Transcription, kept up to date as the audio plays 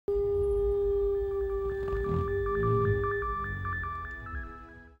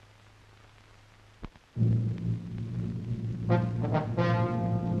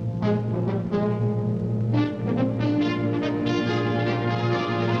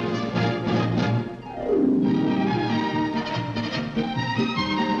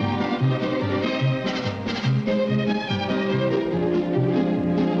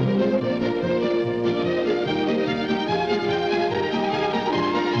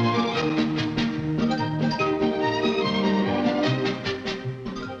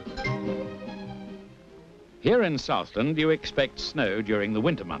Here in Southland, you expect snow during the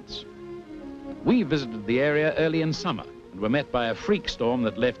winter months. We visited the area early in summer and were met by a freak storm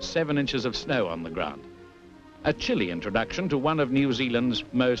that left 7 inches of snow on the ground. A chilly introduction to one of New Zealand's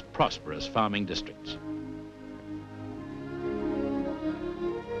most prosperous farming districts.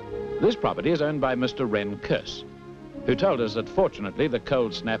 This property is owned by Mr Ren Kurs, who told us that fortunately the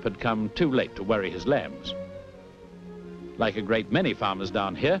cold snap had come too late to worry his lambs. Like a great many farmers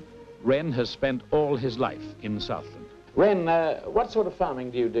down here, Ren has spent all his life in Southland. Ren, what sort of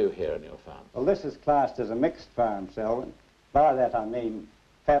farming do you do here on your farm? Well, this is classed as a mixed farm, Selwyn. By that I mean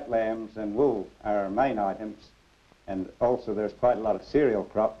fat lambs and wool are our main items, and also there's quite a lot of cereal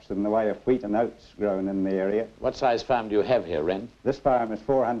crops in the way of wheat and oats grown in the area. What size farm do you have here, Ren? This farm is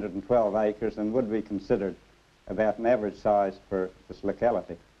 412 acres and would be considered about an average size for this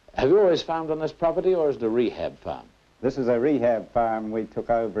locality. Have you always farmed on this property, or is it a rehab farm? This is a rehab farm we took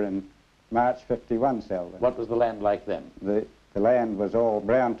over in March 51, Selwyn. What was the land like then? The land was all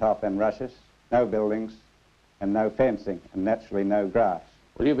brown top and rushes, no buildings and no fencing, and naturally no grass.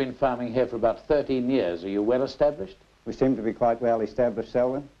 Well, you've been farming here for about 13 years. Are you well established? We seem to be quite well established,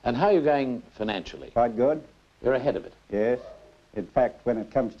 Selwyn. And how are you going financially? Quite good. You're ahead of it? Yes. In fact, when it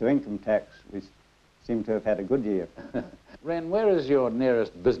comes to income tax, we seem to have had a good year. Ren, where is your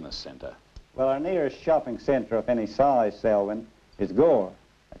nearest business centre? Well, our nearest shopping centre of any size, Selwyn, is Gore,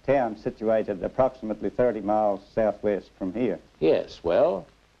 a town situated approximately 30 miles southwest from here. Yes, well,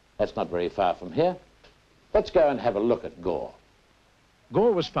 that's not very far from here. Let's go and have a look at Gore.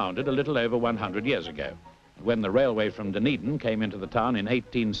 Gore was founded a little over 100 years ago. When the railway from Dunedin came into the town in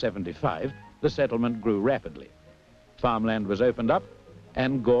 1875, the settlement grew rapidly. Farmland was opened up,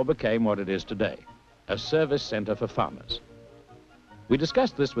 and Gore became what it is today, a service centre for farmers. We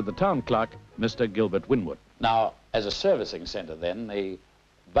discussed this with the town clerk, Mr Gilbert Winwood. Now, as a servicing centre then, the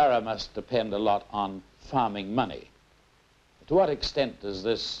borough must depend a lot on farming money. To what extent does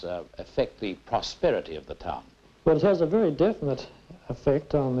this affect the prosperity of the town? Well, it has a very definite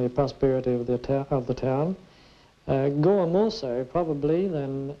effect on the prosperity of the town. Gore more so probably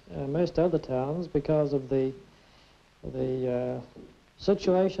than most other towns because of the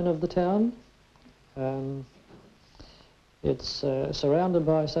situation of the town. It's surrounded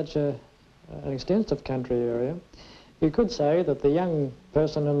by such an extensive country area. You could say that the young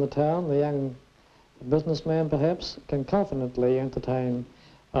person in the town, the young businessman perhaps, can confidently entertain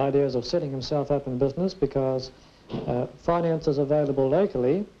ideas of setting himself up in business because finance is available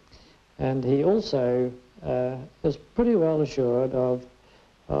locally, and he also is pretty well assured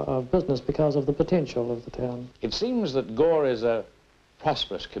of business because of the potential of the town. It seems that Gore is a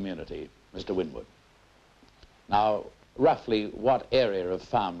prosperous community, Mr Winwood. Now, roughly what area of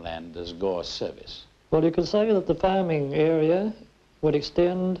farmland does Gore service? Well, you could say that the farming area would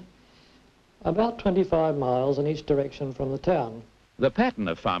extend about 25 miles in each direction from the town. The pattern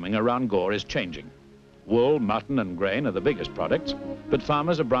of farming around Gore is changing. Wool, mutton and grain are the biggest products, but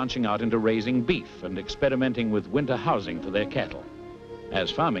farmers are branching out into raising beef and experimenting with winter housing for their cattle.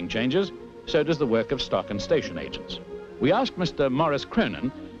 As farming changes, so does the work of stock and station agents. We asked Mr Maurice Kronan,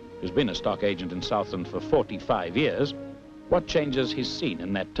 who's been a stock agent in Southland for 45 years, what changes he's seen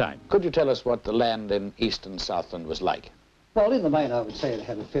in that time. Could you tell us what the land in eastern Southland was like? Well, in the main, I would say it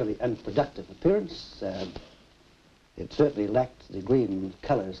had a fairly unproductive appearance. It certainly lacked the green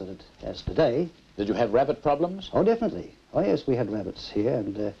colours that it has today. Did you have rabbit problems? Oh, definitely. Oh, yes, we had rabbits here,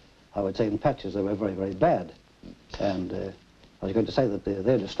 and I would say in patches they were very, very bad. And I was going to say that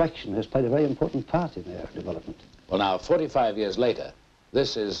their distraction has played a very important part in their development. Well, now, 45 years later,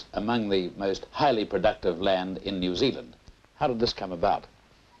 this is among the most highly productive land in New Zealand. How did this come about?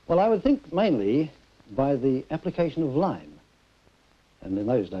 Well, I would think mainly by the application of lime. And in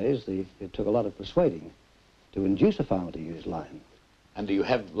those days, it took a lot of persuading to induce a farmer to use lime. And do you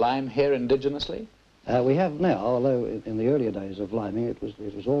have lime here indigenously? We have now, although in the earlier days of liming, it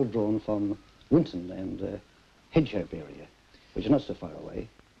was all drawn from Winton and Hedgehope area, which is not so far away.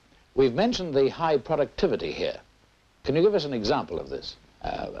 We've mentioned the high productivity here. Can you give us an example of this?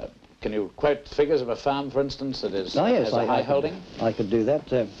 Can you quote figures of a farm, for instance, that has a high holding? I could do that.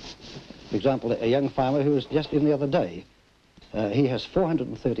 For example, a young farmer who was just in the other day, he has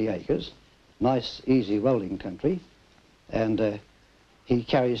 430 acres, nice, easy rolling country, and he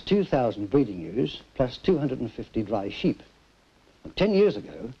carries 2,000 breeding ewes plus 250 dry sheep. 10 years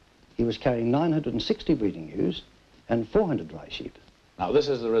ago, he was carrying 960 breeding ewes and 400 dry sheep. Now, this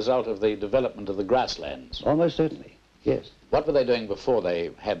is the result of the development of the grasslands. Almost certainly, yes. What were they doing before they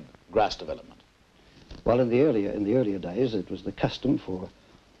had grass development? Well, in the earlier days, it was the custom for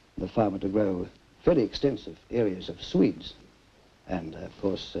the farmer to grow fairly extensive areas of Swedes. And, of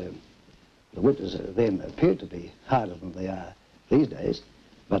course, The winters then appeared to be harder than they are these days,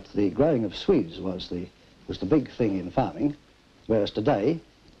 but the growing of Swedes was the big thing in farming, whereas today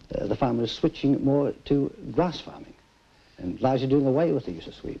the farmer is switching more to grass farming and largely doing away with the use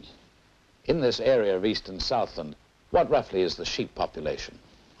of Swedes. In this area of eastern Southland, what roughly is the sheep population?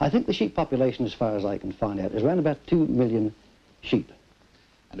 I think the sheep population, as far as I can find out, is around about 2 million sheep.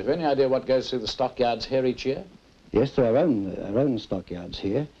 And have you any idea what goes through the stockyards here each year? Yes, through our own stockyards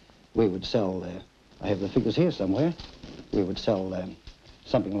here, we would sell, I have the figures here somewhere, we would sell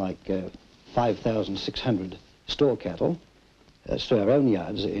something like 5,600 store cattle. That's through our own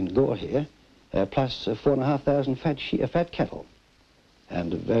yards in Gore here, plus 4,500 fat cattle,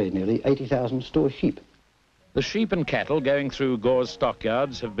 and very nearly 80,000 store sheep. The sheep and cattle going through Gore's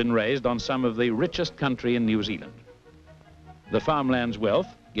stockyards have been raised on some of the richest country in New Zealand. The farmland's wealth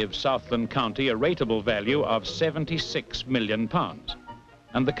gives Southland County a rateable value of £76 million,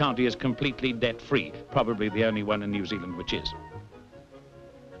 and the county is completely debt-free, probably the only one in New Zealand which is.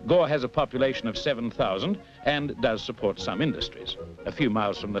 Gore has a population of 7,000 and does support some industries. A few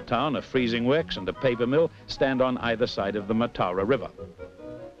miles from the town, a freezing works and a paper mill stand on either side of the Mataura River.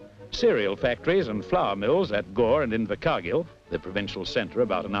 Cereal factories and flour mills at Gore and Invercargill, the provincial centre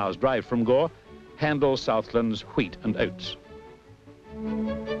about an hour's drive from Gore, handle Southland's wheat and oats.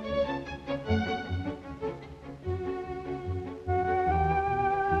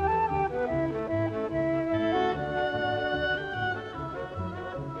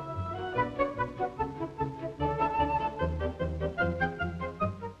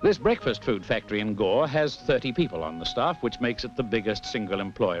 This breakfast food factory in Gore has 30 people on the staff, which makes it the biggest single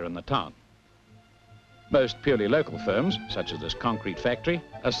employer in the town. Most purely local firms, such as this concrete factory,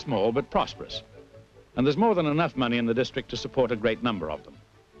 are small but prosperous. And there's more than enough money in the district to support a great number of them.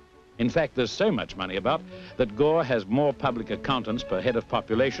 In fact, there's so much money about that Gore has more public accountants per head of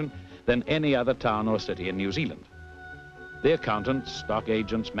population than any other town or city in New Zealand. The accountants, stock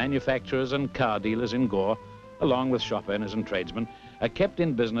agents, manufacturers and car dealers in Gore, along with shop owners and tradesmen, are kept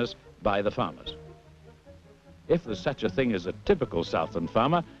in business by the farmers. If there's such a thing as a typical Southland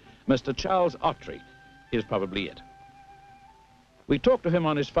farmer, Mr Charles Ottre is probably it. We talked to him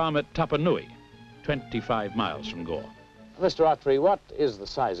on his farm at Tapanui, 25 miles from Gore. Mr Ottre, what is the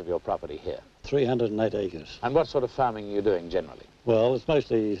size of your property here? 308 acres. And what sort of farming are you doing generally? Well, it's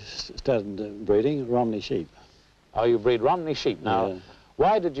mostly started breeding Romney sheep. Oh, you breed Romney sheep. Now, Yeah.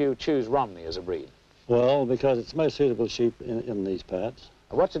 why did you choose Romney as a breed? Well, because it's the most suitable sheep in these parts.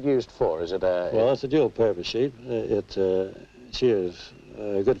 What's it used for? Is it a... Well, it's a dual-purpose sheep. It shears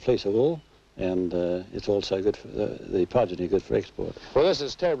a good fleece of wool, and it's also good for the progeny, good for export. Well, this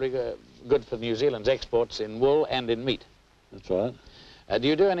is terribly good for New Zealand's exports in wool and in meat. That's right. Do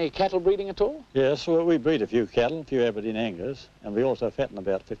you do any cattle breeding at all? Yes, well, we breed a few cattle, a few Aberdeen Angers, and we also fatten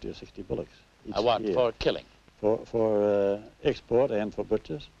about 50 or 60 bullocks each What, year. for killing? For export and for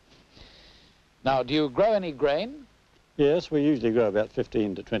butchers. Now, do you grow any grain? Yes, we usually grow about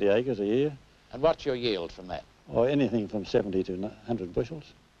 15 to 20 acres a year, And what's your yield from that? or anything from 70 to 100 bushels.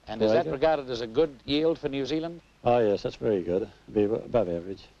 And per is that acre. regarded as a good yield for New Zealand? Oh, yes, that's very good. It'd be above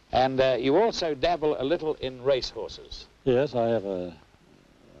average. And you also dabble a little in racehorses. Yes, I have a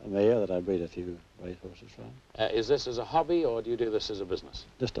mare that I breed a few racehorses from. Is this as a hobby, or do you do this as a business?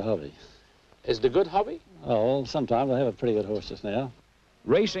 Just a hobby. Is it a good hobby? Oh, well, sometimes I have a pretty good horse just now.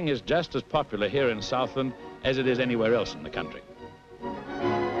 Racing is just as popular here in Southland as it is anywhere else in the country.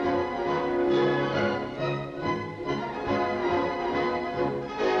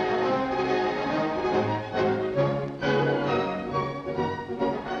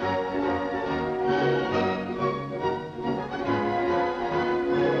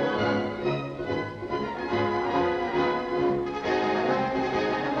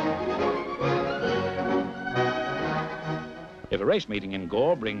 If a race meeting in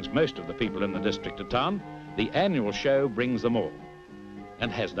Gore brings most of the people in the district to town, the annual show brings them all,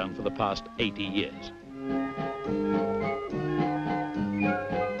 and has done for the past 80 years.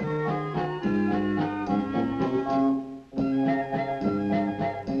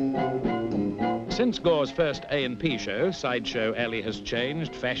 Since Gore's first A&P show, Sideshow Alley has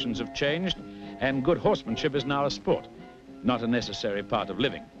changed, fashions have changed, and good horsemanship is now a sport, not a necessary part of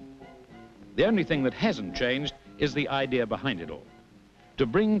living. The only thing that hasn't changed is the idea behind it all, to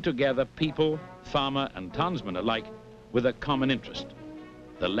bring together people, farmer and townsman alike, with a common interest,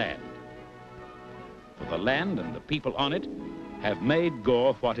 the land. For the land and the people on it have made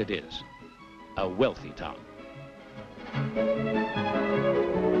Gore what it is, a wealthy town.